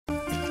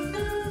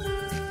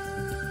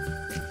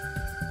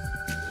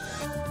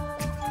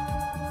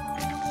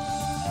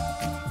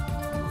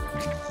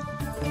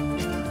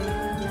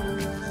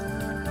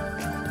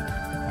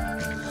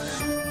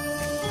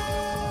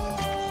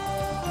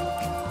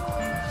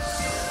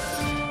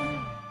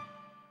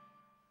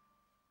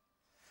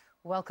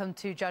Welcome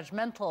to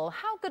Judgemental.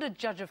 How good a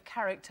judge of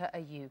character are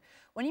you?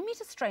 When you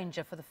meet a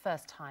stranger for the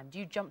first time, do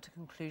you jump to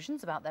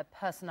conclusions about their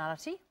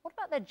personality? What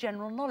about their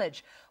general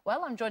knowledge?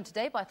 Well, I'm joined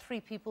today by three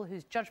people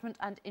whose judgment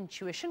and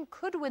intuition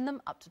could win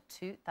them up to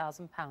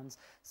 £2,000.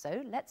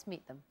 So let's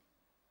meet them.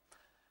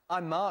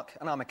 I'm Mark,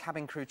 and I'm a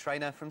cabin crew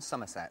trainer from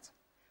Somerset.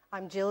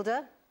 I'm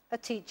Gilda, a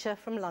teacher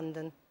from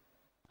London.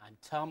 I'm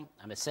Tom.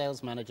 I'm a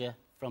sales manager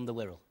from the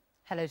Wirral.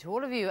 Hello to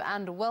all of you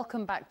and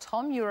welcome back,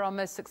 Tom. You were our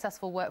most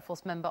successful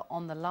workforce member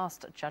on the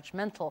last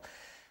Judgemental.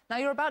 Now,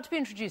 you're about to be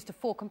introduced to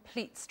four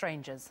complete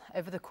strangers.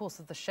 Over the course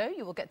of the show,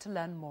 you will get to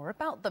learn more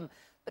about them.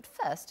 But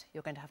first,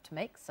 you're going to have to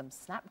make some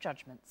snap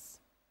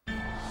judgments.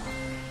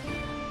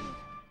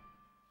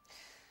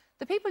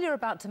 The people you're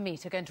about to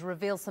meet are going to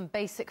reveal some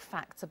basic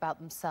facts about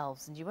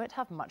themselves, and you won't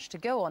have much to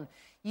go on.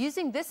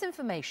 Using this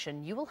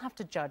information, you will have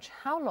to judge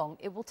how long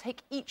it will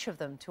take each of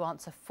them to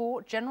answer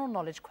 4 general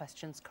knowledge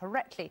questions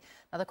correctly.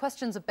 Now, the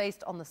questions are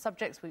based on the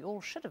subjects we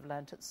all should have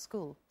learnt at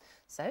school.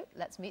 So,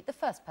 let's meet the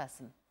first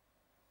person.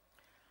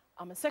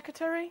 I'm a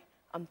secretary,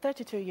 I'm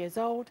 32 years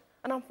old,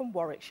 and I'm from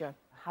Warwickshire.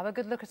 Have a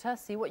good look at her,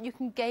 see what you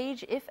can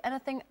gauge, if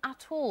anything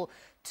at all.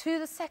 To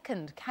the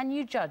second, can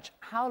you judge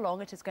how long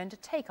it is going to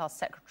take our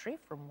secretary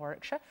from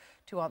Warwickshire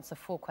to answer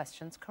 4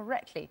 questions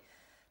correctly?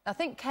 Now,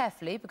 think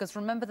carefully, because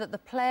remember that the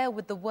player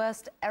with the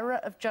worst error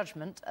of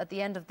judgment at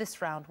the end of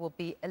this round will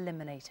be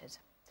eliminated.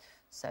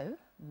 So,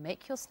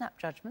 make your snap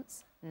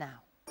judgments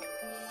now.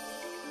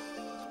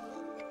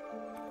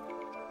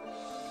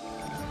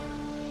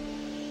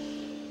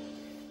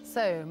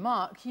 So,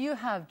 Mark, you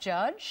have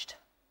judged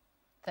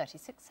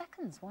 36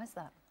 seconds. Why is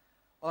that?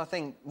 Well, I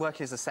think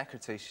working as a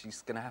secretary,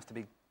 she's going to have to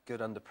be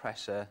good under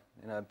pressure,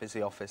 in a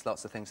busy office,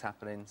 lots of things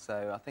happening,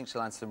 so I think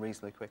she'll answer them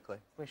reasonably quickly.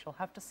 We shall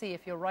have to see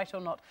if you're right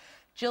or not.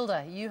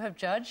 Gilda, you have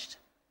judged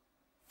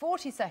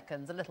 40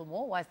 seconds, a little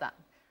more. Why is that?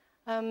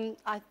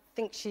 I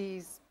think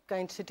she's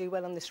going to do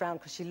well on this round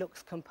because she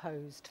looks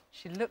composed.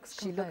 She looks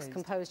composed? She looks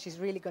composed. She's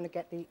really going to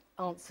get the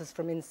answers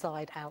from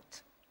inside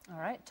out. All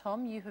right,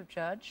 Tom, you have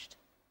judged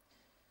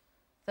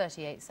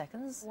 38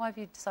 seconds. Why have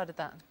you decided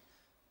that?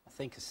 I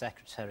think a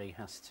secretary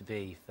has to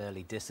be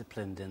fairly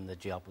disciplined in the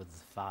job with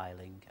the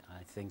filing.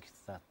 I think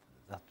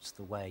that's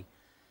the way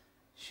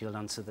she'll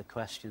answer the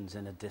questions,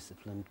 in a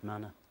disciplined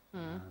manner.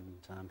 And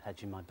I'm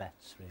hedging my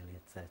bets, really,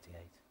 at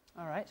 38.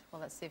 All right,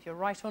 well, let's see if you're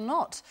right or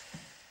not.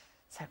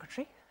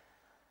 Secretary,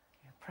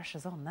 your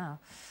pressure's on now.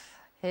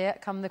 Here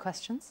come the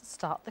questions.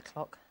 Start the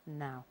clock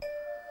now.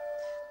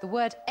 The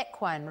word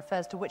equine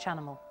refers to which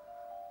animal?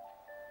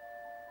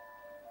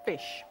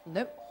 Fish.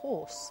 No,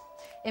 horse.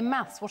 In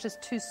maths, what is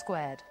 2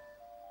 squared?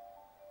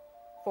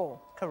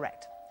 4.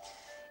 Correct.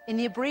 In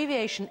the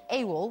abbreviation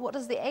AWOL, what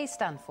does the A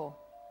stand for?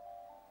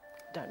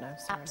 Don't know,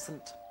 sorry.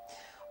 Absent.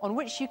 On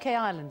which UK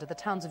island are the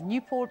towns of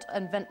Newport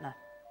and Ventnor?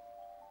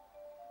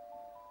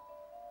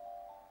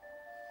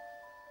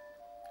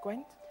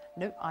 Gwent?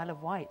 No, Isle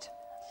of Wight.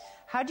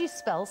 How do you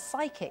spell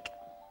psychic?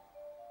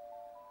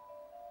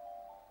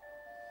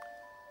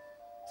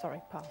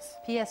 Sorry, pass.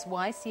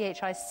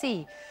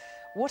 P-S-Y-C-H-I-C.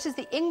 What is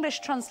the English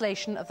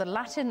translation of the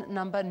Latin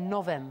number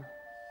novem?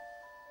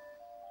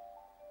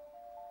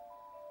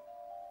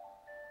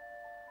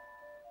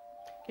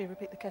 Can you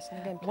repeat the question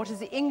again, please? What is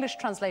the English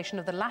translation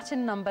of the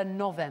Latin number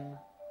novem?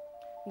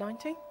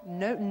 90?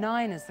 No,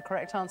 9 is the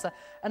correct answer.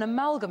 An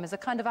amalgam is a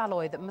kind of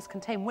alloy that must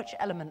contain which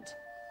element?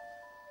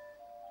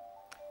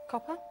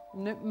 Copper?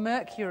 No,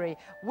 mercury.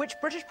 Which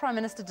British Prime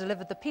Minister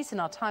delivered the Peace in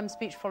Our Time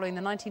speech following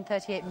the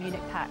 1938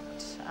 Munich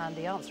Pact? And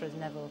the answer is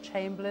Neville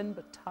Chamberlain,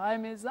 but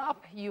time is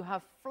up. You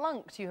have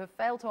flunked. You have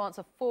failed to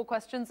answer 4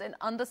 questions in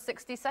under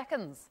 60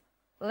 seconds.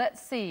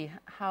 Let's see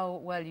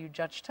how well you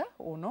judged her,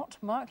 or not.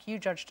 Mark, you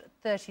judged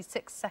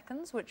 36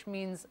 seconds, which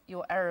means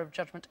your error of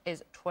judgment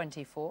is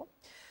 24.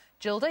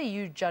 Gilda,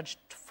 you judged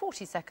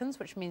 40 seconds,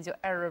 which means your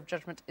error of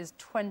judgment is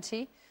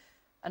 20.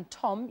 And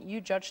Tom, you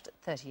judged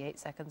 38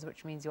 seconds,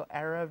 which means your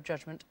error of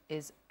judgment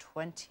is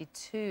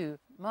 22.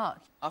 Mark?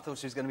 I thought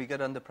she was going to be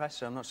good under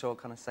pressure. I'm not sure what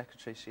kind of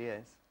secretary she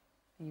is.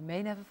 You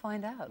may never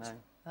find out. No.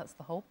 That's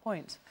the whole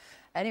point.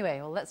 Anyway,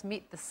 well, let's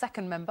meet the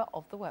second member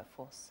of the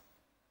workforce.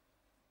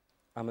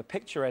 I'm a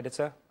picture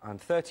editor, I'm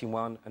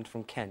 31 and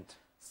from Kent.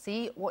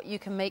 See what you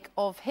can make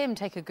of him.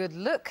 Take a good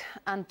look.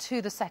 And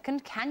to the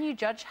second, can you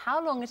judge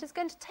how long it is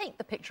going to take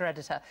the picture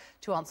editor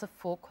to answer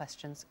 4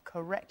 questions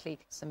correctly?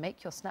 So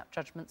make your snap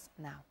judgments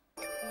now.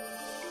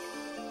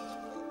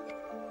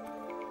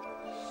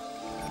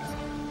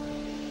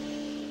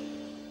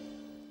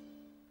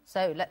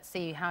 So let's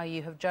see how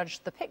you have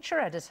judged the picture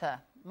editor.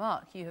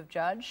 Mark, you have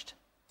judged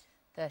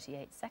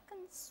 38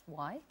 seconds.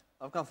 Why?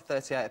 I've gone for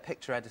 38. A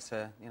picture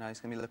editor, you know, he's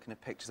going to be looking at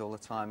pictures all the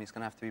time. He's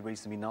going to have to be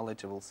reasonably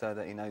knowledgeable so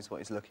that he knows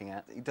what he's looking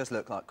at. He does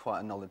look like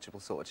quite a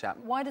knowledgeable sort of chap.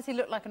 Why does he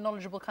look like a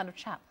knowledgeable kind of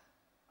chap?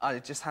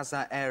 It just has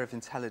that air of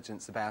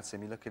intelligence about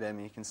him. You look at him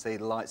and you can see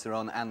the lights are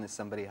on and there's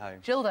somebody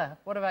home. Gilda,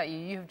 what about you?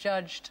 You have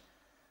judged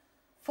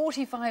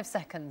 45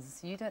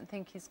 seconds. You don't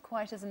think he's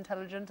quite as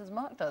intelligent as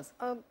Mark does?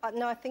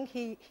 No, I think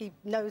he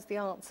knows the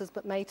answers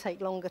but may take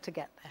longer to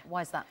get there.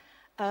 Why is that?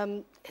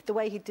 The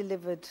way he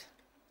delivered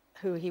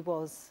who he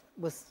was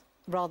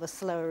rather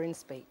slower in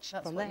speech.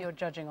 That's from what there. you're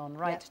judging on,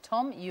 right? Yeah.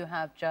 Tom, you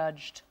have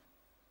judged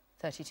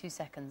 32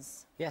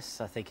 seconds.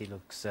 Yes, I think he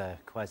looks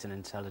quite an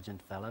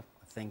intelligent fellow.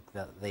 I think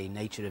that the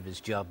nature of his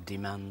job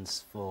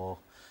demands for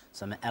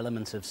some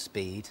element of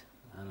speed,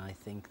 and I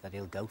think that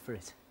he'll go for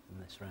it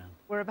in this round.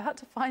 We're about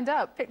to find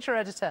out. Picture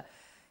editor,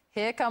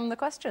 here come the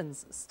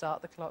questions.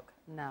 Start the clock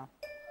now.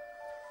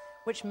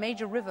 Which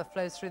major river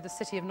flows through the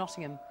city of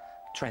Nottingham?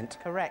 Trent.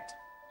 Correct.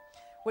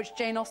 Which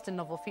Jane Austen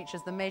novel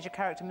features the major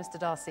character, Mr.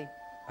 Darcy?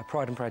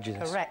 Pride and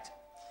Prejudice. Correct.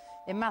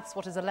 In maths,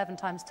 what is 11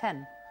 times 10?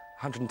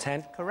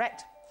 110.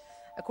 Correct.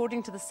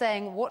 According to the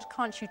saying, what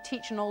can't you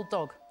teach an old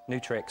dog? New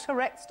tricks.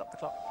 Correct. Stop the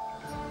clock.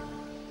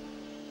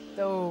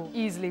 Oh,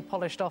 easily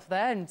polished off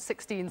there in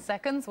 16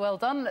 seconds. Well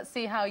done. Let's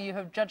see how you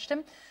have judged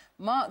him.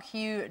 Mark,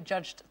 you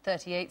judged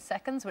 38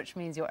 seconds, which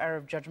means your error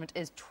of judgment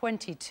is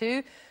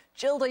 22.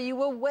 Gilda, you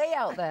were way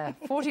out there.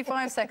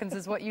 45 seconds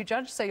is what you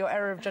judged, so your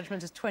error of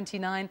judgment is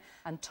 29.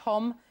 And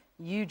Tom,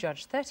 you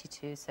judged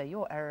 32, so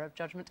your error of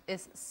judgment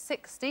is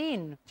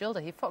 16.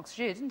 Gilda, he foxed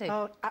you, didn't he?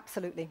 Oh,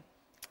 absolutely.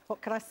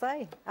 What can I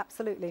say?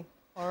 Absolutely.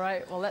 All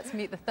right, well, let's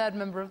meet the third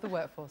member of the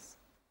workforce.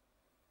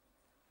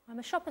 I'm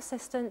a shop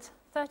assistant,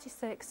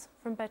 36,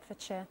 from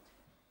Bedfordshire.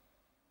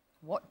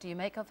 What do you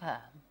make of her?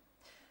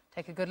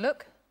 Take a good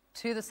look.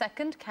 To the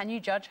second, can you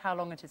judge how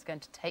long it is going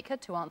to take her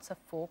to answer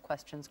 4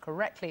 questions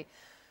correctly?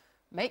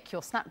 Make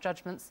your snap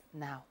judgments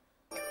now.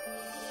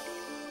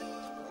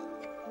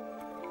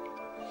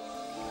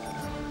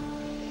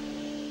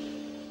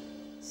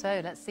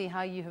 So let's see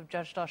how you have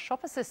judged our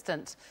shop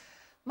assistant.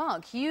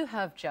 Mark, you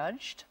have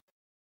judged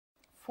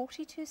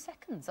 42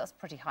 seconds. That's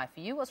pretty high for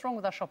you. What's wrong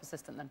with our shop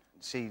assistant then?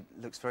 She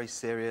looks very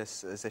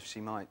serious, as if she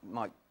might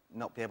not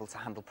be able to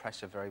handle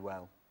pressure very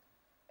well.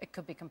 It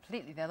could be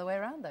completely the other way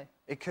around, though.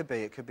 It could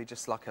be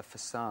just like a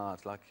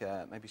facade, like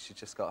maybe she's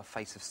just got a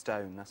face of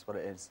stone, that's what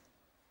it is.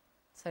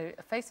 So,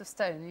 a face of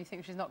stone, you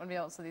think she's not going to be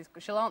able to answer these?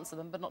 She'll answer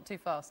them, but not too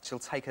fast. She'll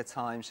take her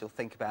time, she'll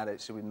think about it,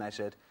 she'll be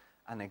measured,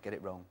 and then get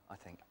it wrong, I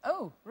think.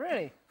 Oh,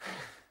 really?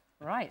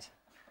 Right.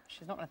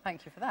 She's not going to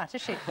thank you for that,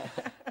 is she?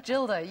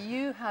 Gilda,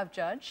 you have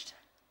judged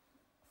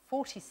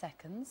 40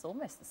 seconds,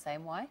 almost the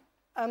same. Why?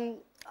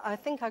 I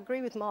think I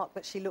agree with Mark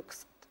that she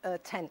looks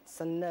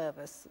tense and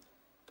nervous.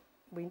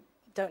 We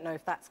don't know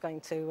if that's going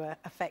to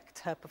affect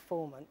her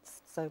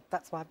performance, so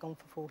that's why I've gone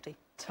for 40.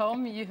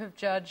 Tom, you have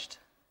judged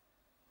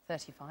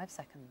 35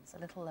 seconds, a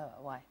little lower.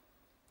 Why?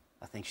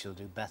 I think she'll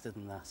do better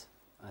than that.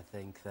 I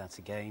think that,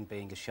 again,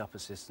 being a shop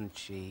assistant,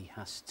 she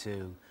has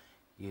to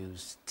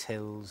use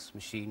tills,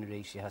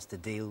 machinery, she has to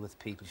deal with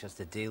people, she has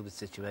to deal with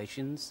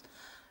situations,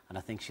 and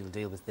I think she'll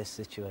deal with this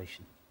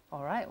situation.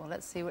 All right, well,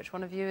 let's see which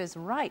one of you is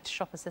right.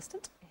 Shop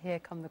assistant, here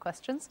come the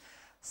questions.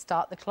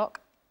 Start the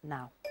clock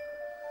now.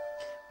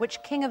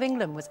 Which King of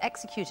England was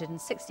executed in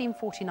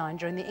 1649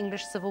 during the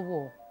English Civil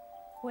War?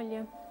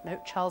 William.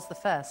 No, Charles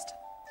I.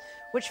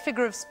 Which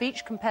figure of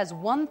speech compares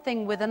one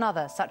thing with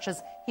another, such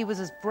as he was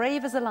as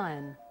brave as a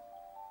lion?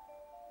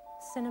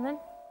 Cinnamon.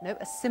 No,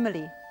 a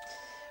simile.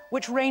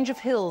 Which range of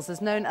hills is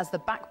known as the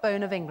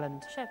backbone of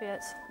England?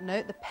 Cheviot.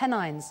 No, the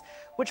Pennines.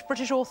 Which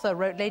British author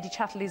wrote Lady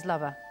Chatterley's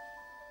Lover?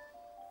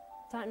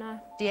 Don't know.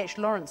 D.H.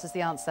 Lawrence is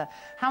the answer.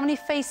 How many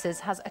faces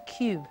has a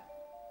cube?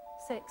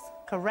 6.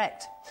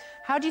 Correct.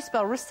 How do you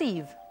spell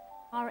receive?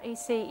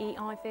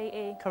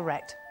 R-E-C-E-I-V-E.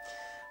 Correct.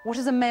 What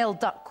is a male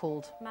duck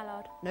called?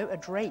 Mallard. No, a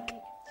drake.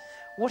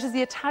 What is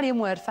the Italian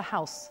word for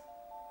house?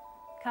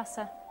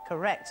 Casa.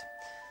 Correct.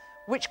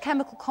 Which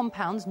chemical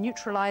compounds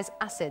neutralise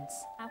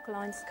acids?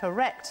 Alkalines.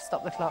 Correct.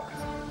 Stop the clock.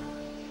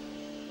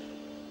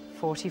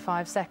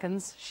 45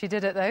 seconds. She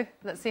did it, though.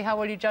 Let's see how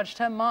well you judged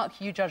her.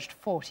 Mark, you judged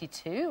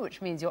 42, which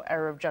means your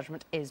error of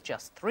judgment is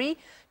just 3.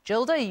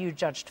 Gilda, you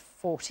judged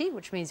 40,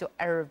 which means your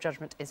error of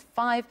judgment is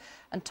 5.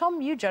 And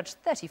Tom, you judged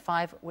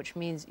 35, which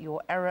means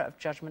your error of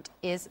judgment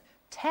is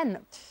 10.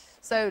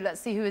 So let's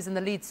see who is in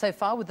the lead so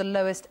far with the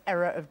lowest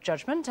error of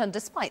judgment. And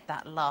despite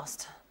that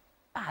last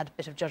bad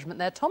bit of judgment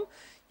there, Tom,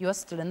 you are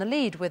still in the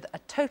lead with a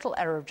total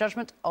error of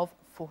judgment of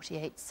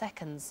 48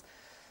 seconds.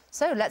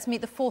 So let's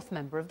meet the fourth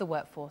member of the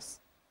workforce.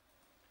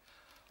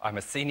 I'm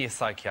a senior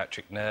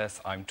psychiatric nurse,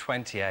 I'm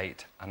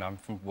 28 and I'm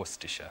from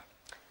Worcestershire.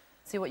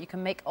 See what you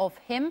can make of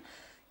him.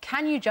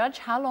 Can you judge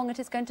how long it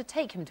is going to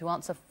take him to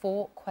answer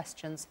 4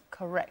 questions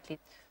correctly?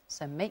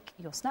 So make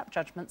your snap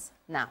judgments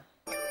now.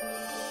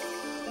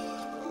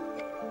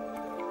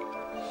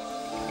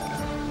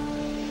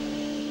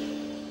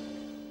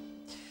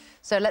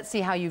 So let's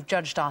see how you've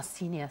judged our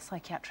senior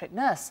psychiatric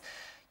nurse.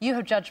 You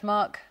have judged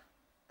Mark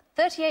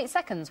 38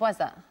 seconds. Why is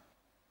that?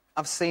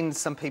 I've seen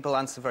some people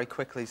answer very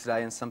quickly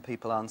today and some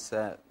people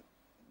answer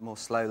more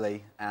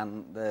slowly.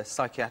 And the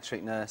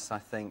psychiatric nurse, I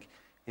think,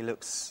 he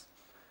looks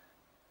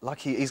like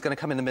he's going to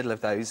come in the middle of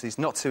those. He's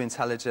not too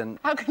intelligent.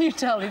 How can you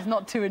tell he's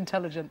not too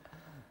intelligent?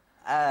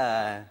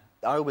 I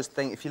always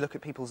think if you look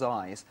at people's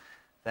eyes,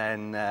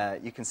 then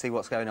you can see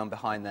what's going on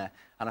behind there.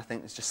 And I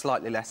think there's just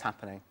slightly less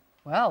happening.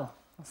 Well,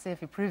 we'll see if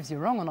he proves you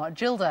wrong or not.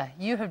 Gilda,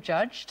 you have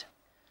judged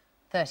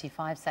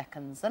 35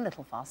 seconds. A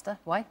little faster.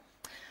 Why?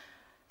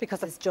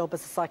 Because his job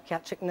as a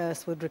psychiatric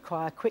nurse would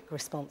require quick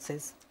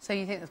responses. So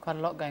you think there's quite a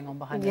lot going on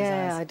behind those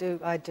eyes? Yeah,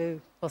 I do.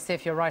 We'll see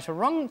if you're right or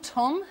wrong.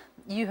 Tom,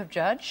 you have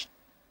judged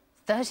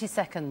 30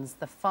 seconds,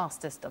 the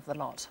fastest of the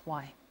lot.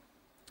 Why?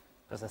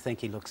 Because I think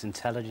he looks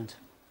intelligent.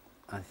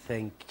 I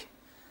think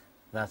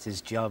that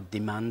his job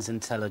demands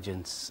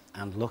intelligence,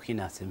 and looking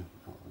at him,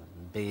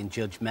 being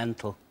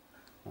judgmental,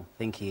 I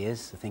think he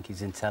is. I think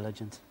he's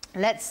intelligent.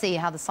 Let's see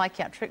how the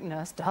psychiatric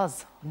nurse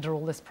does under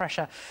all this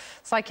pressure.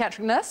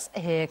 Psychiatric nurse,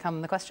 here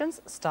come the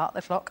questions. Start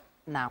the clock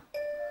now.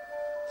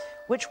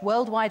 Which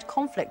worldwide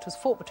conflict was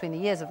fought between the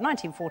years of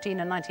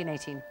 1914 and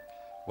 1918?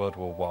 World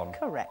War I.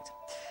 Correct.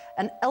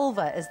 An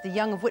elver is the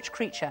young of which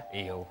creature?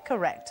 Eel.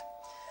 Correct.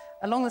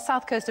 Along the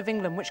south coast of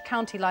England, which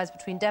county lies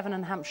between Devon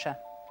and Hampshire?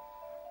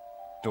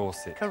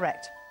 Dorset.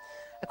 Correct.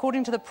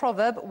 According to the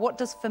proverb, what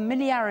does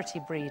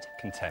familiarity breed?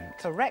 Contempt.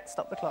 Correct.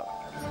 Stop the clock.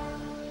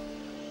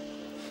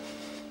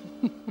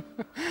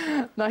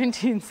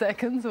 19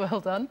 seconds, well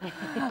done.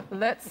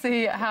 Let's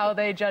see how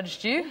they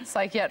judged you.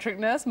 Psychiatric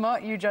nurse,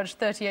 Mark, you judged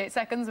 38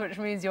 seconds, which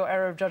means your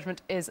error of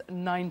judgment is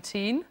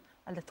 19.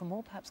 A little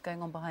more, perhaps,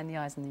 going on behind the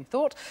eyes than you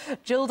thought.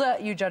 Gilda,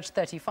 you judged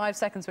 35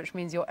 seconds, which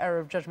means your error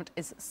of judgment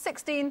is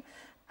 16.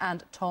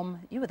 And Tom,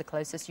 you were the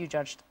closest. You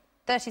judged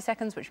 30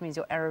 seconds, which means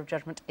your error of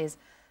judgment is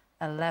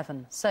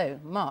 11. So,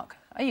 Mark,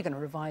 are you going to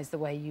revise the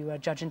way you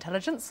judge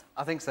intelligence?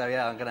 I think so,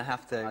 yeah, I'm going to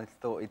have to. I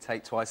thought he'd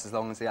take twice as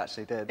long as he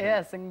actually did.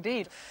 Yes,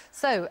 indeed.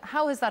 So,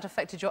 how has that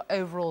affected your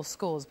overall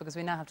scores? Because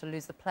we now have to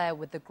lose the player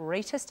with the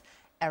greatest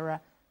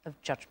error of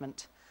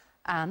judgment.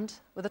 And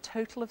with a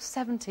total of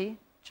 70,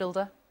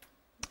 Gilda,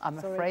 I'm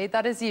afraid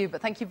that is you.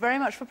 But thank you very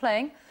much for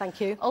playing. Thank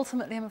you.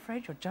 Ultimately, I'm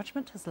afraid your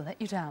judgment has let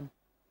you down.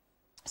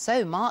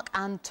 So, Mark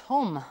and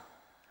Tom,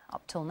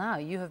 up till now,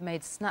 you have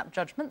made snap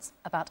judgments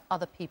about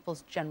other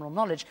people's general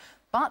knowledge,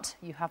 but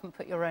you haven't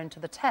put your own to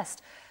the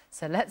test.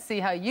 So let's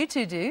see how you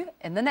two do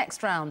in the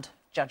next round,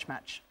 Judge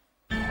Match.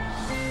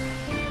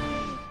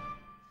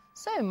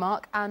 So,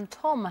 Mark and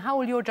Tom, how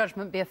will your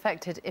judgment be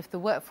affected if the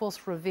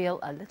workforce reveal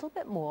a little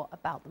bit more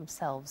about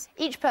themselves?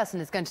 Each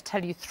person is going to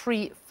tell you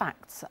 3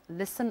 facts.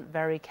 Listen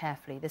very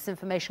carefully. This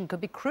information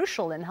could be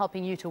crucial in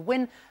helping you to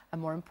win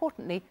and, more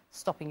importantly,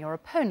 stopping your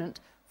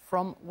opponent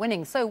from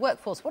winning. So,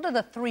 workforce, what are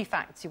the 3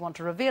 facts you want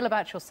to reveal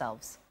about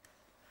yourselves?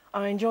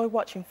 I enjoy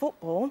watching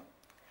football.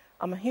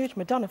 I'm a huge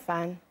Madonna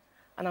fan,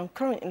 and I'm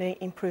currently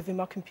improving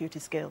my computer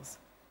skills.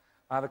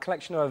 I have a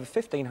collection of over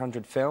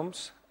 1,500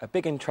 films, a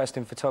big interest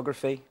in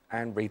photography,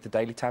 and read the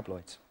daily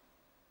tabloids.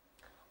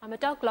 I'm a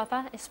dog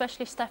lover,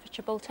 especially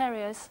Staffordshire Bull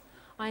Terriers.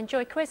 I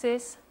enjoy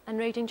quizzes and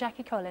reading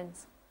Jackie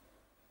Collins.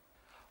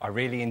 I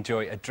really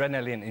enjoy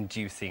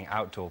adrenaline-inducing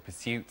outdoor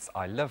pursuits.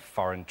 I love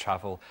foreign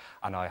travel,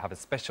 and I have a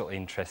special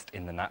interest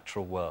in the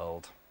natural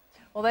world.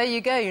 Well, there you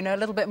go. You know a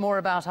little bit more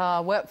about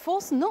our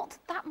workforce. Not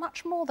that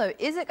much more, though.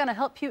 Is it going to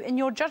help you in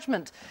your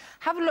judgment?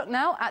 Have a look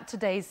now at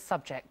today's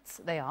subjects.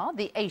 They are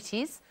the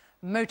 80s,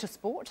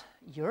 motorsport,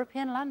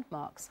 European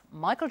landmarks,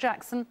 Michael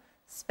Jackson,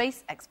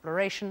 space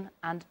exploration,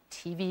 and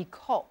TV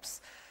cops.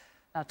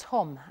 Now,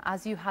 Tom,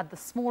 as you had the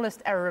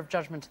smallest error of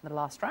judgment in the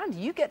last round,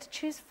 you get to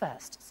choose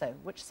first. So,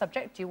 which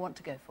subject do you want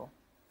to go for?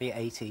 The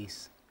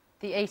 80s.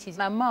 The 80s.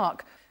 Now,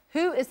 Mark,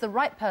 who is the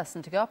right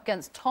person to go up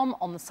against Tom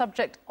on the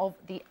subject of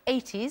the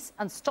 80s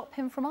and stop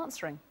him from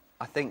answering?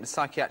 I think the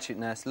psychiatric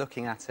nurse,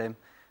 looking at him,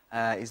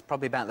 is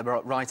probably about the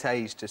right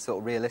age to sort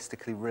of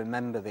realistically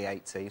remember the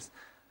 80s.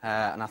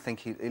 And I think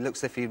he looks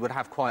as if he would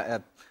have quite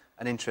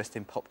an interest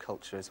in pop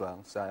culture as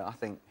well. So I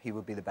think he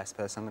would be the best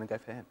person. I'm going to go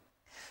for him.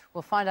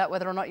 We'll find out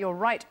whether or not you're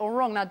right or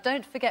wrong. Now,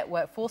 don't forget,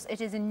 workforce, it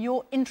is in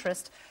your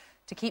interest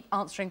to keep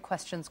answering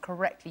questions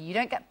correctly. You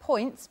don't get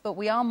points, but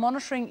we are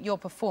monitoring your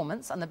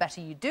performance, and the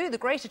better you do, the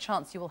greater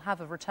chance you will have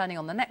of returning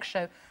on the next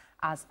show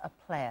as a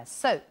player.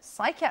 So,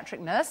 psychiatric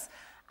nurse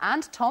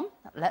and Tom,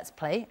 let's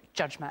play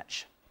Judge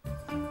Match.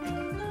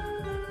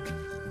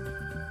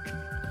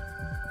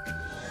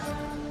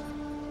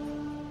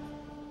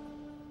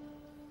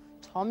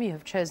 Tom, you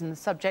have chosen the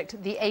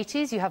subject, the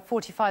 80s. You have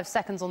 45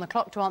 seconds on the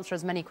clock to answer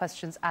as many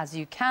questions as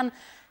you can,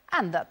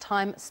 and that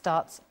time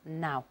starts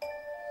now.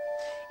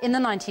 In the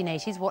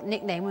 1980s, what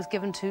nickname was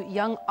given to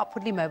young,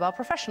 upwardly mobile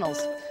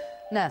professionals?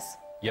 Nurse.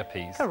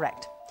 Yuppies.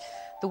 Correct.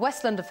 The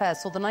Westland Affair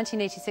saw the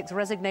 1986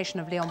 resignation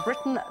of Leon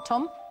Britton.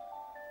 Tom?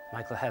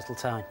 Michael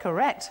Heseltine.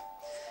 Correct.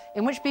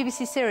 In which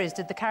BBC series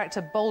did the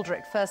character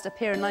Baldric first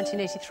appear in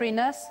 1983?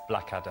 Nurse?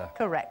 Blackadder.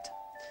 Correct.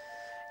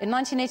 In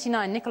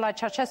 1989, Nicolae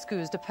Ceausescu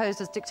was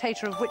deposed as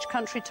dictator of which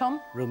country, Tom?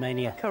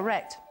 Romania.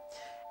 Correct.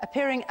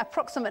 Appearing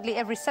approximately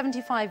every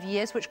 75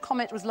 years, which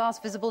comet was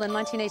last visible in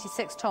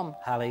 1986, Tom?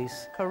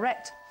 Halley's.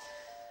 Correct.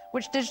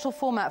 Which digital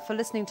format for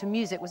listening to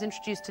music was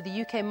introduced to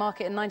the UK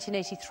market in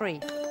 1983?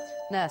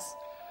 Nurse?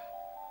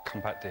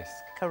 Compact disc.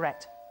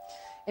 Correct.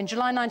 In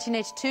July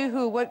 1982,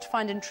 who awoke to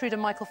find intruder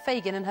Michael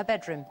Fagan in her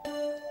bedroom?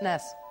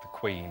 Nurse? The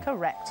Queen.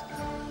 Correct.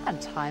 And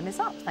time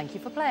is up. Thank you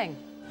for playing.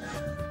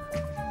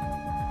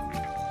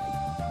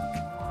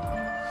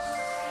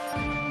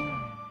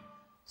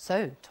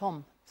 So,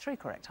 Tom, 3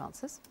 correct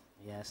answers.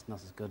 Yeah, it's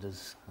not as good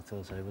as I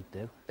thought I would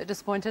do. Bit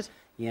disappointed?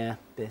 Yeah,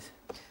 bit.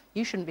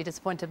 You shouldn't be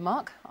disappointed,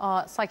 Mark.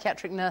 Our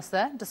psychiatric nurse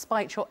there,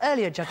 despite your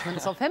earlier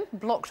judgments of him,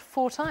 blocked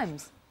 4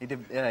 times. He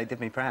did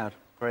me proud.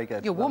 Very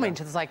good. You're warming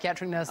to the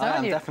psychiatric nurse now, I am,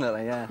 aren't you?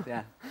 definitely,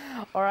 yeah.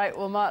 All right,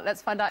 well, Mark,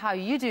 let's find out how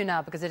you do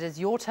now, because it is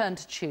your turn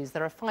to choose.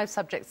 There are 5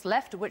 subjects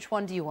left. Which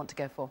one do you want to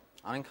go for?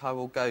 I think I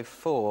will go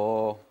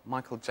for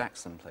Michael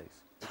Jackson, please.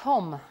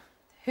 Tom,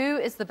 who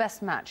is the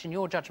best match, in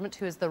your judgment?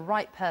 Who is the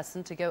right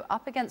person to go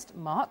up against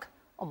Mark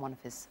on one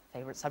of his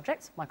favourite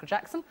subjects, Michael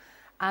Jackson,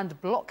 and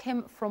block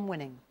him from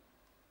winning?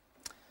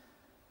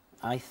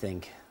 I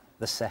think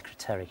the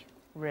secretary.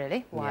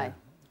 Really? Why? Yeah,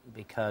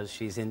 because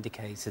she's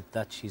indicated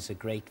that she's a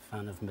great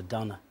fan of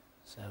Madonna,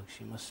 so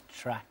she must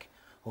track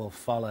or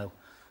follow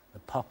the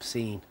pop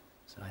scene.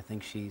 So I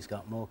think she's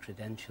got more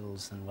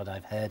credentials than what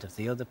I've heard of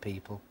the other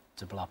people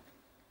to block.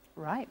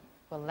 Right.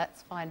 Well,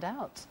 let's find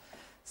out.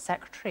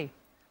 Secretary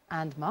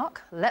and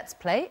Mark, let's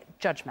play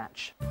Judge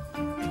Match.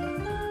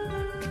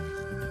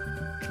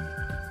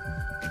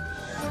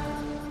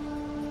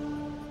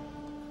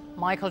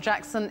 Michael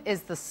Jackson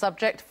is the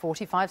subject.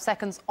 45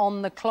 seconds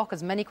on the clock.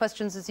 As many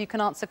questions as you can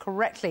answer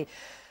correctly.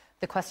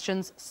 The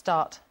questions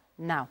start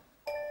now.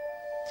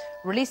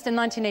 Released in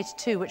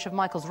 1982, which of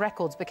Michael's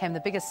records became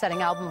the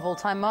biggest-selling album of all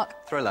time,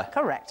 Mark? Thriller.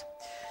 Correct.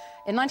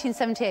 In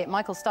 1978,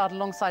 Michael starred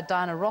alongside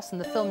Diana Ross in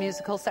the film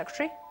musical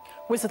Secretary?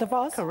 Wizard of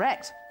Oz?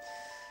 Correct.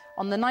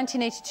 On the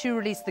 1982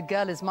 release The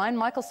Girl Is Mine,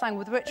 Michael sang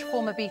with which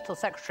former Beatle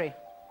secretary?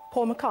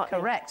 Paul McCartney?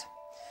 Correct.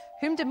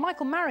 Whom did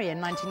Michael marry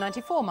in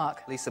 1994,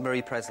 Mark? Lisa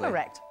Marie Presley.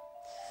 Correct.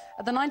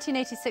 At the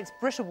 1986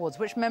 Brit Awards,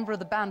 which member of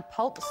the band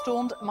Pulp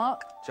stormed,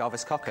 Mark?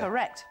 Jarvis Cocker.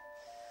 Correct.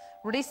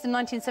 Released in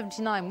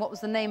 1979, what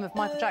was the name of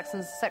Michael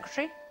Jackson's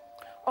secretary?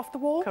 Off the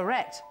Wall?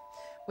 Correct.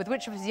 With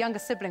which of his younger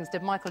siblings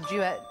did Michael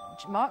duet,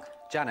 Mark?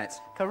 Janet.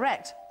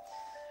 Correct.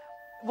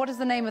 What is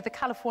the name of the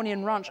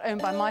Californian ranch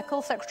owned by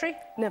Michael, secretary?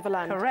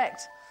 Neverland.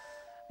 Correct.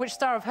 Which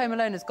star of Home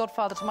Alone is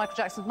godfather to Michael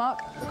Jackson's Mark?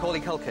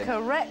 Macaulay Culkin.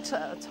 Correct.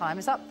 Time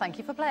is up. Thank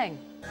you for playing.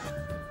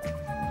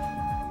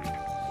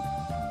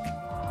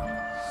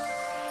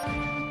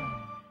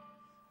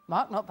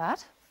 Mark, not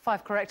bad.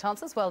 5 correct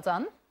answers. Well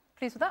done.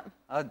 Pleased with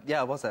that?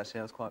 Yeah, I was actually.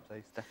 I was quite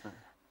pleased, definitely.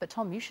 But,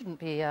 Tom, you shouldn't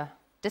be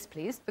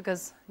displeased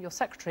because your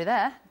secretary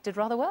there did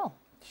rather well.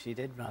 She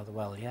did rather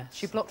well, yes.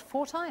 She blocked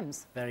 4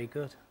 times. Very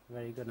good,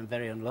 and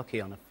very unlucky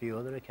on a few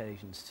other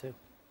occasions too.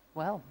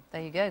 Well,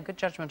 there you go. Good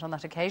judgment on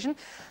that occasion.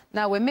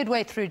 Now, we're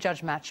midway through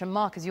Judge Match, and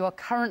Mark, as you are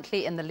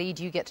currently in the lead,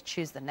 you get to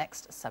choose the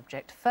next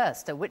subject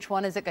first. So which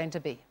one is it going to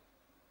be?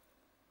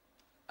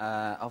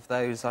 Of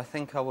those, I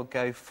think I will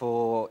go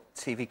for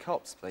TV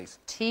Cops, please.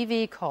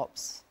 TV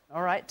Cops.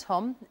 All right,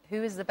 Tom,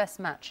 who is the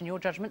best match? In your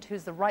judgment,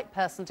 who's the right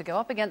person to go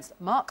up against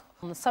Mark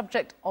on the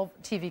subject of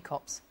TV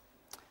Cops?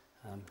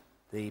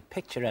 The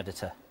picture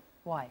editor.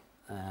 Why?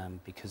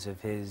 Because of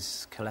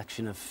his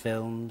collection of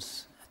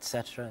films,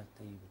 etc.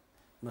 He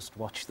must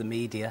watch the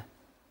media.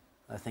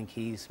 I think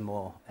he's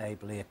more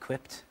ably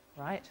equipped.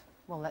 Right.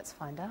 Well, let's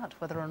find out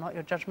whether or not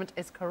your judgment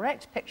is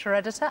correct. Picture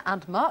editor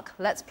and Mark,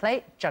 let's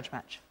play Judge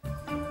Match.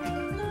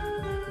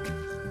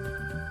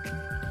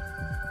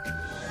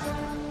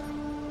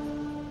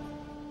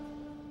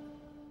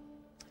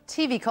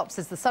 TV Cops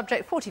is the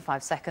subject.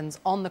 45 seconds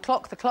on the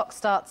clock. The clock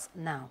starts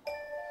now.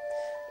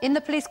 In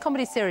the police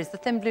comedy series The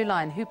Thin Blue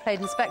Line, who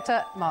played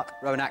Inspector? Mark.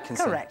 Rowan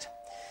Atkinson. Correct.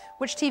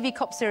 Which TV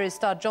cop series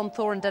starred John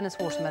Thor and Dennis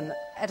Waterman?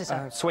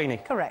 Editor. Sweeney.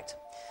 Correct.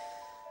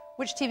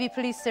 Which TV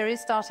police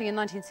series, starting in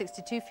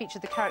 1962,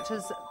 featured the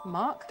characters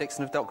Mark?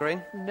 Dixon of Dock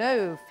Green.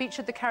 No,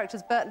 featured the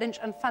characters Burt Lynch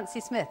and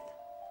Fancy Smith.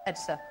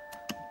 Editor.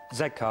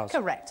 Z-Cars.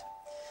 Correct.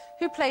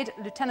 Who played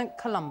Lieutenant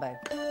Columbo?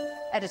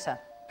 Editor.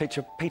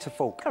 Peter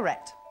Falk.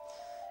 Correct.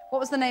 What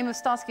was the name of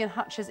Starsky and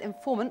Hutch's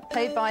informant,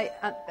 played by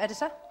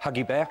Editor?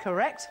 Huggy Bear.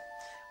 Correct.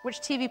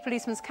 Which TV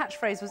policeman's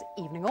catchphrase was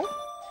evening all?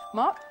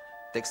 Mark?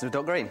 Dixon of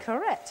Dock Green.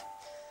 Correct.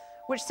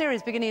 Which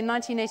series, beginning in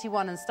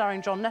 1981 and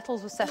starring John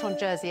Nettles, was set on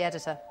Jersey?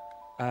 Editor.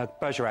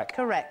 Bergerac.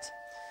 Correct.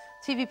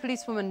 TV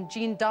policewoman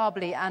Jean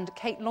Darbley and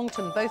Kate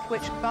Longton, both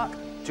which, Mark?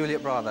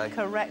 Juliet Bravo.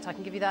 Correct. I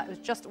can give you that. It was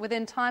just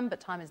within time, but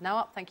time is now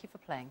up. Thank you for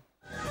playing.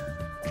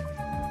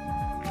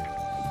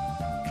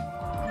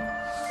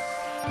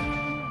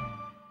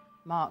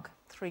 Mark,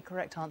 3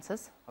 correct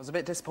answers. I was a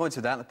bit disappointed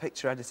with that. The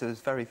picture editor was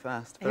very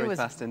fast. Very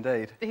fast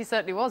indeed. He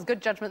certainly was.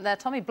 Good judgment there.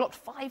 Tommy blocked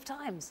 5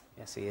 times.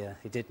 Yes,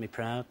 he did me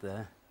proud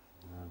there.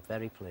 I'm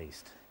very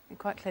pleased. He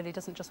quite clearly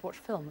doesn't just watch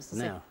films, does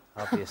he? No,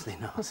 obviously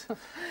not.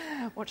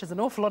 Watches an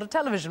awful lot of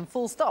television,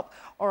 full stop.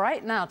 All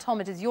right, now,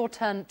 Tom, it is your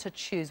turn to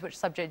choose. Which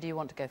subject do you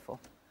want to go for?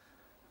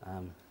 I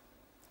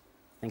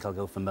think I'll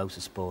go for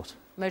motorsport.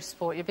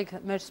 Motorsport. You're a big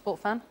motorsport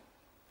fan?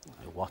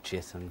 I watch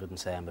it and wouldn't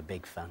say I'm a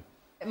big fan.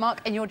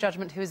 Mark, in your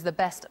judgment, who is the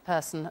best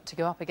person to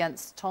go up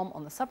against Tom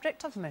on the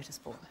subject of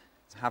motorsport?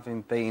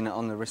 Having been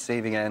on the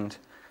receiving end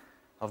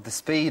of the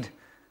speed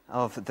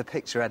of the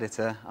picture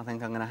editor, I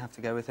think I'm going to have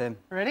to go with him.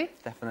 Really?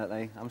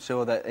 Definitely. I'm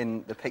sure that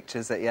in the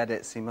pictures that he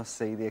edits, he must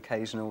see the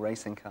occasional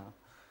racing car.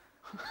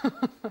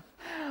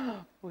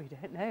 We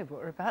don't know, but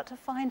we're about to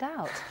find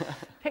out.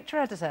 Picture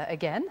editor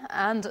again,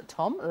 and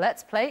Tom,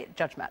 let's play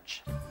Judge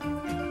Match.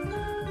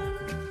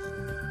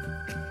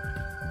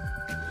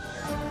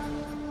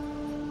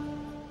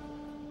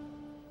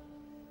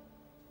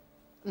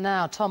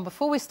 Now, Tom,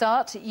 before we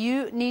start,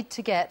 you need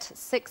to get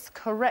 6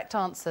 correct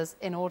answers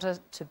in order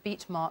to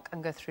beat Mark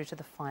and go through to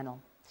the final.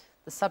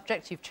 The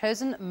subject you've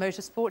chosen,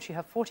 motorsport. You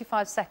have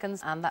 45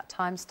 seconds, and that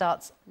time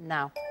starts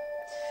now.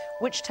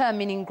 Which term,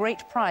 meaning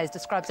great prize,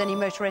 describes any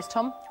motor race,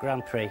 Tom?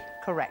 Grand Prix.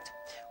 Correct.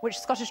 Which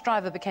Scottish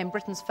driver became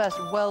Britain's first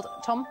world,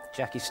 Tom?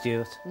 Jackie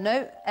Stewart.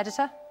 No.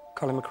 Editor?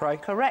 Colin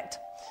McRae. Correct.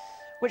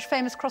 Which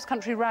famous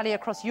cross-country rally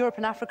across Europe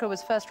and Africa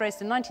was first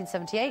raced in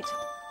 1978?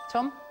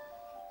 Tom?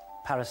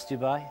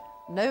 Paris-Dubai.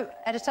 No.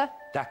 Editor?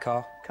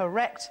 Dakar.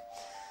 Correct.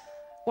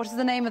 What is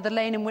the name of the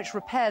lane in which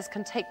repairs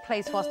can take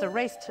place whilst a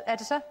race,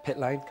 Editor? Pit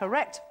lane.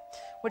 Correct.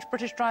 Which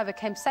British driver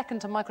came second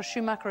to Michael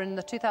Schumacher in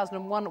the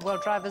 2001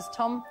 World Drivers,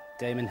 Tom?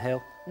 Damon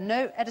Hill.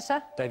 No.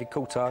 Editor? David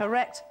Coulthard.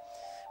 Correct.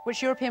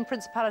 Which European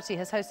principality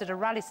has hosted a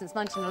rally since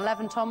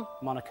 1911, Tom?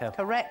 Monaco.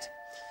 Correct.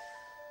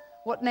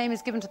 What name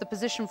is given to the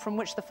position from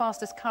which the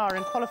fastest car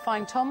in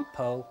qualifying, Tom?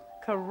 Pole.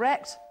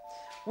 Correct.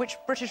 Which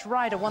British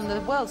rider won the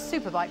World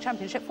Superbike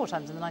Championship 4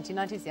 times in the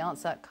 1990s? The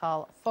answer,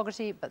 Carl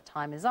Fogarty, but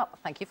time is up.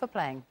 Thank you for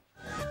playing.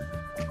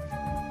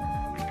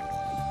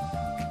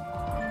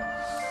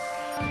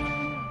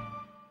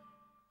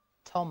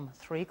 Tom,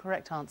 3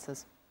 correct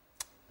answers.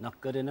 Not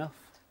good enough.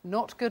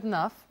 Not good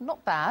enough.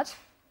 Not bad,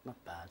 Not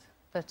bad.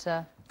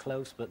 but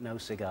Close, but no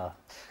cigar.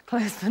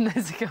 close but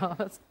no cigar.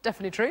 That's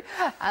definitely true.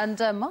 And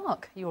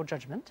Mark, your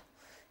judgment,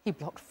 he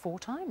blocked 4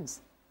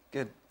 times.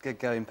 Good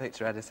going,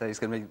 picture editor. He's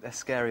going to be a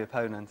scary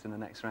opponent in the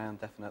next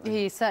round, definitely.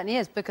 He certainly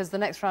is, because the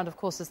next round, of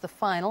course, is the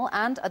final.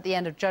 And at the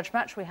end of Judge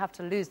Match, we have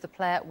to lose the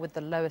player with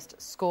the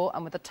lowest score.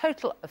 And with a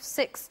total of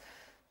 6,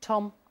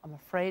 Tom, I'm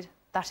afraid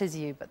that is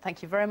you. But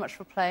thank you very much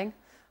for playing.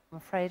 I'm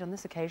afraid on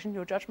this occasion,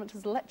 your judgment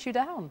has let you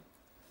down.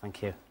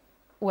 Thank you.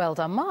 Well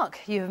done, Mark.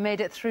 You have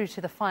made it through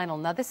to the final.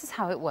 Now, this is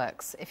how it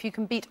works. If you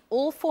can beat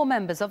all 4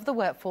 members of the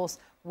workforce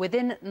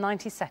within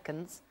 90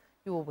 seconds,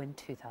 you will win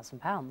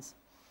 £2,000.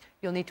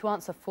 You'll need to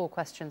answer 4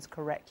 questions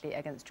correctly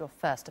against your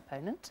first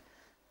opponent,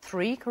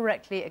 3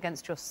 correctly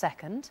against your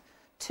second,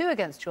 2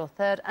 against your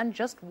third, and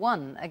just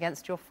 1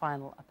 against your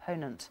final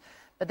opponent.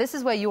 But this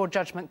is where your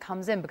judgment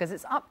comes in, because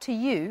it's up to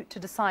you to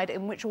decide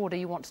in which order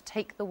you want to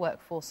take the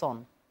workforce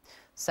on.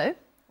 So,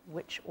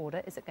 which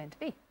order is it going to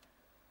be?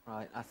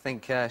 Right, I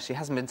think she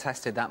hasn't been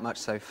tested that much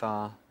so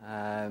far,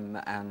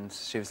 and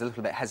she was a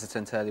little bit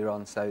hesitant earlier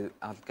on, so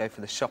I'll go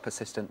for the shop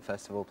assistant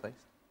first of all, please.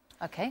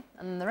 OK,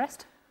 and the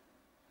rest?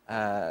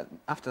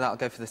 After that, I'll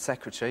go for the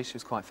secretary. She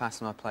was quite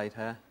fast when I played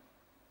her.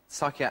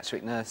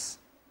 Psychiatric nurse,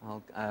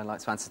 I'll like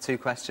to answer 2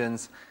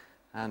 questions.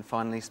 And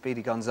finally,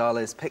 Speedy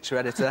Gonzalez, picture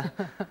editor.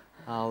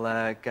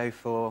 I'll go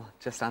for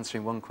just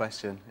answering 1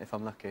 question, if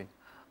I'm lucky.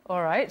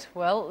 All right,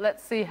 well,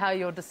 let's see how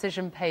your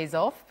decision pays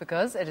off,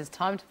 because it is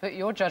time to put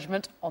your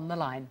judgment on the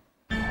line.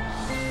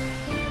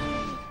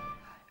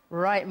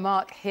 Right,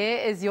 Mark, here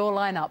is your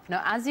lineup.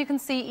 Now, as you can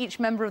see, each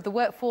member of the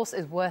workforce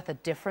is worth a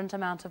different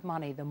amount of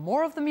money. The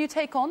more of them you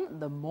take on,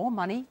 the more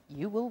money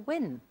you will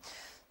win.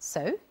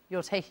 So,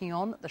 you're taking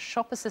on the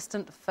shop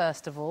assistant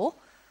first of all.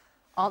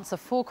 Answer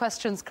 4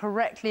 questions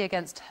correctly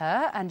against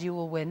her, and you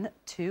will win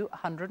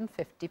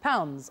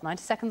 £250.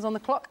 90 seconds on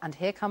the clock, and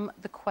here come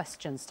the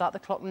questions. Start the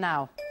clock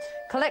now.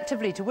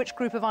 Collectively, to which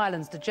group of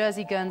islands do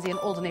Jersey, Guernsey and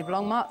Alderney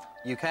belong, Mark?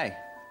 UK.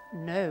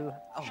 No.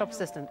 Shop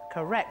assistant.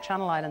 Correct.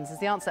 Channel Islands is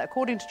the answer.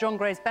 According to John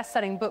Gray's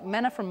best-selling book,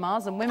 Men Are From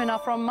Mars and Women Are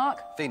From,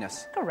 Mark?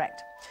 Venus.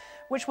 Correct.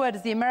 Which word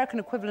is the American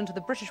equivalent of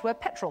the British word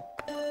petrol?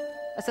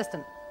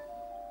 Assistant.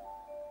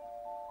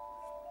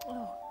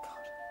 Oh,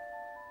 God.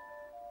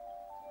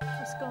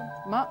 It's gone.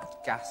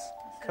 Mark? Gas.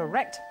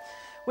 Correct.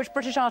 Which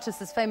British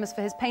artist is famous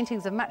for his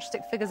paintings of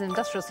matchstick figures in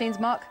industrial scenes,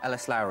 Mark?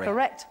 Ellis Lowry.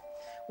 Correct.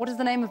 What is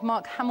the name of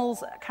Mark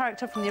Hamill's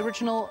character from the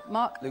original,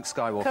 Mark? Luke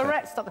Skywalker.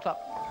 Correct. Stop the clock.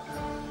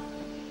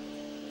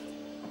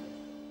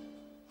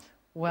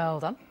 Well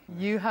done.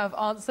 You have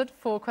answered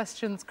 4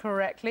 questions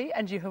correctly,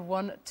 and you have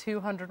won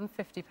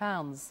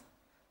 £250.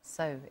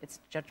 So it's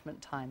judgment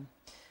time.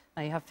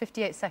 Now, you have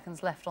 58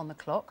 seconds left on the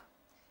clock.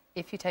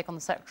 If you take on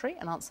the secretary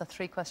and answer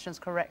 3 questions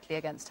correctly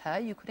against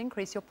her, you could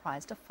increase your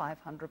prize to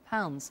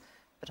 £500.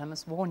 But I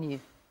must warn you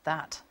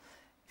that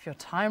if your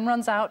time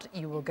runs out,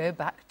 you will go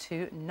back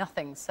to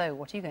nothing. So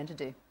what are you going to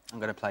do? I'm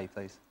going to play,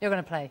 please. You're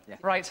going to play? Yeah.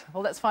 Right.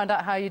 Well, let's find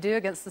out how you do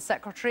against the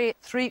secretary.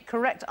 3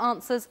 correct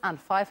answers and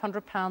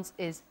 £500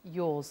 is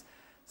yours.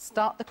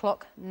 Start the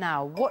clock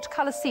now. What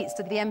colour seats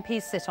did the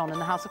MPs sit on in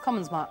the House of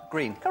Commons, Mark?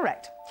 Green.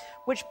 Correct.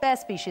 Which bear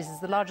species is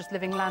the largest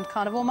living land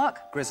carnivore,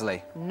 Mark?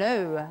 Grizzly.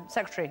 No.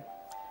 Secretary?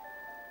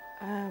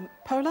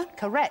 Polar.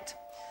 Correct.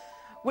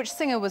 Which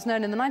singer was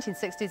known in the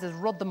 1960s as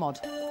Rod the Mod?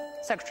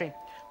 Secretary?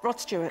 Rod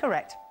Stewart.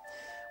 Correct.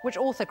 Which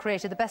author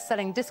created the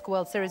best-selling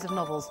Discworld series of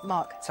novels?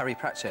 Mark? Terry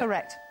Pratchett.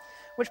 Correct.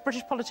 Which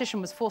British politician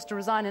was forced to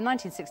resign in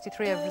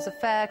 1963 over his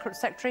affair?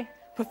 Secretary?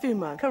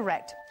 Perfumer.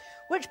 Correct.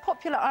 Which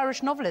popular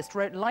Irish novelist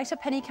wrote Light a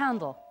Penny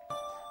Candle?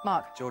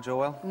 Mark? George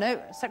Orwell.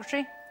 No.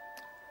 Secretary?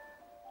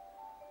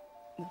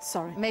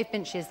 Sorry. Maeve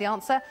Binchy is the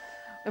answer.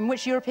 In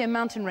which European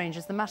mountain range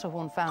is the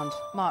Matterhorn found?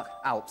 Mark?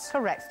 Alps.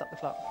 Correct. Stop the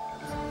clock.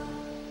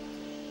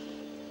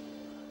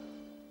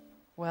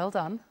 Well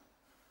done.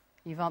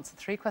 You've answered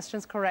 3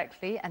 questions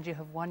correctly and you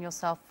have won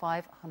yourself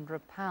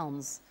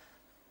 £500.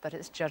 But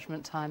it's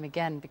judgment time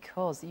again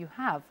because you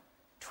have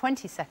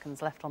 20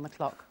 seconds left on the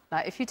clock. Now,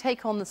 if you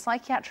take on the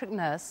psychiatric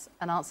nurse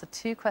and answer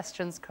 2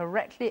 questions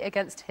correctly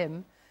against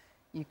him,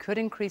 you could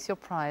increase your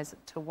prize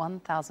to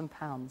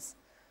 £1,000.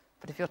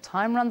 But if your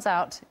time runs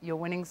out, your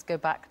winnings go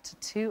back to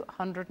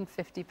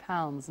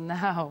 £250.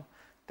 Now,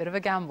 bit of a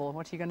gamble.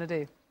 What are you going to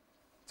do?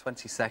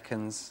 20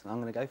 seconds. I'm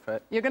going to go for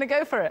it. You're going to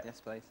go for it?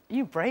 Yes, please.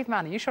 You brave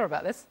man. Are you sure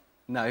about this?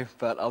 No,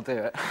 but I'll do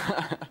it.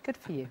 Good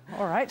for you.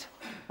 All right.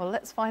 Well,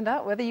 let's find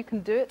out whether you can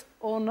do it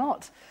or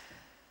not.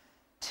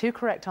 2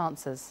 correct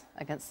answers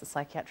against the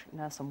psychiatric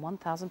nurse and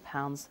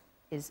 £1,000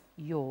 is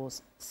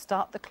yours.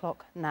 Start the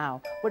clock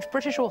now. Which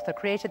British author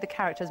created the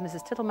characters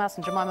Mrs. Tittlemouse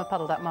and Jemima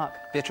Puddleduck? Mark?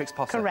 Beatrix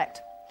Potter.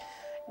 Correct.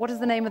 What is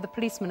the name of the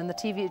policeman in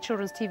the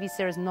children's TV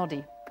series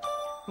Noddy?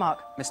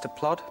 Mark? Mr.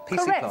 Plod. PC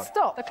Correct. Plod.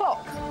 Stop the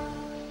clock.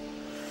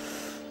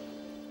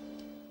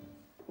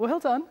 Well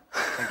done.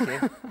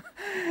 Thank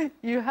you.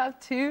 You have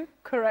 2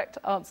 correct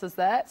answers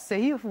there, so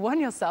you've won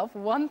yourself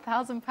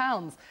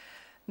 £1,000.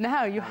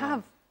 Now you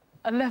have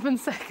 11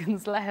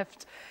 seconds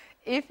left.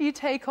 If you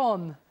take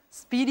on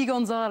Speedy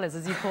Gonzales,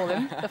 as you call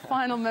him, the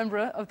final member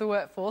of the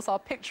workforce, our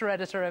picture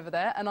editor over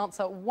there, and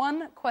answer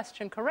 1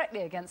 question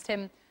correctly against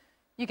him,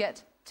 you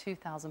get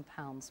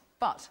 £2,000.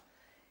 But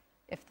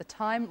if the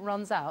time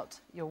runs out,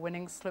 your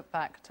winnings slip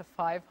back to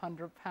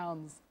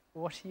 £500.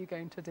 What are you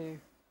going to do?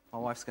 My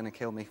wife's going to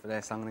kill me for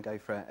this. I'm going to go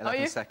for it. Are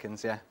 11 you?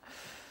 seconds, yeah.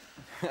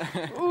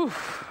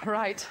 Oof,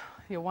 right.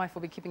 Your wife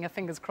will be keeping her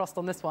fingers crossed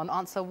on this one.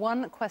 Answer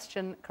 1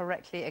 question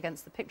correctly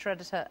against the picture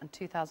editor and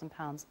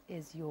 £2,000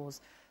 is yours.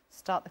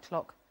 Start the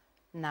clock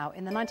now.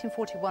 In the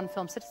 1941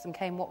 film Citizen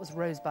Kane, what was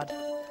Rosebud?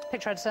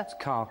 Picture editor? It's a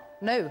car.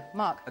 No.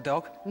 Mark? A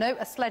dog. No,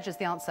 a sledge is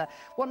the answer.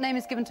 What name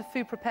is given to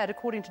food prepared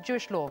according to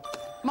Jewish law?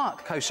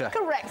 Mark? Kosher.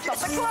 Correct. Stop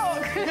the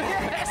clock.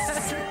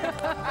 Yes.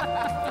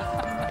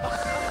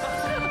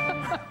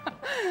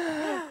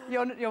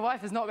 Your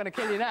wife is not going to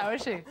kill you now,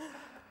 is she?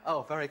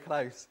 Oh, very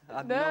close. I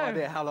had No. no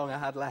idea how long I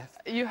had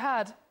left. You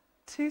had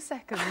 2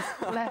 seconds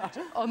left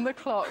on the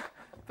clock,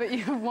 but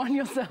you've won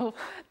yourself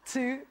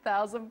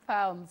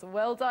 £2,000.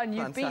 Well done.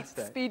 You Fantastic.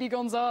 beat Speedy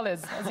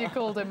Gonzales, as you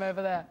called him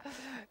over there.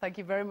 Thank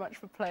you very much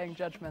for playing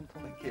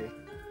Judgemental. Thank you.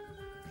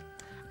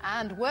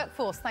 And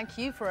Workforce, thank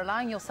you for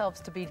allowing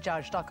yourselves to be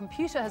judged. Our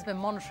computer has been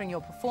monitoring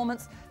your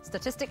performance.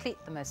 Statistically,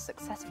 the most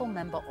successful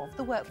member of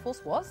the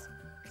workforce was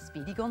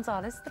Speedy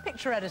Gonzales, the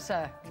picture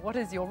editor. What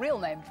is your real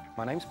name?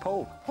 My name's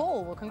Paul.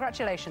 Paul, well,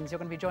 congratulations. You're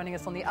going to be joining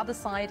us on the other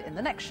side in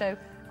the next show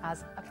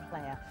as a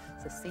player.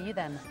 So see you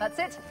then. That's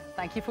it.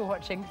 Thank you for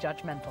watching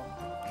Judgemental.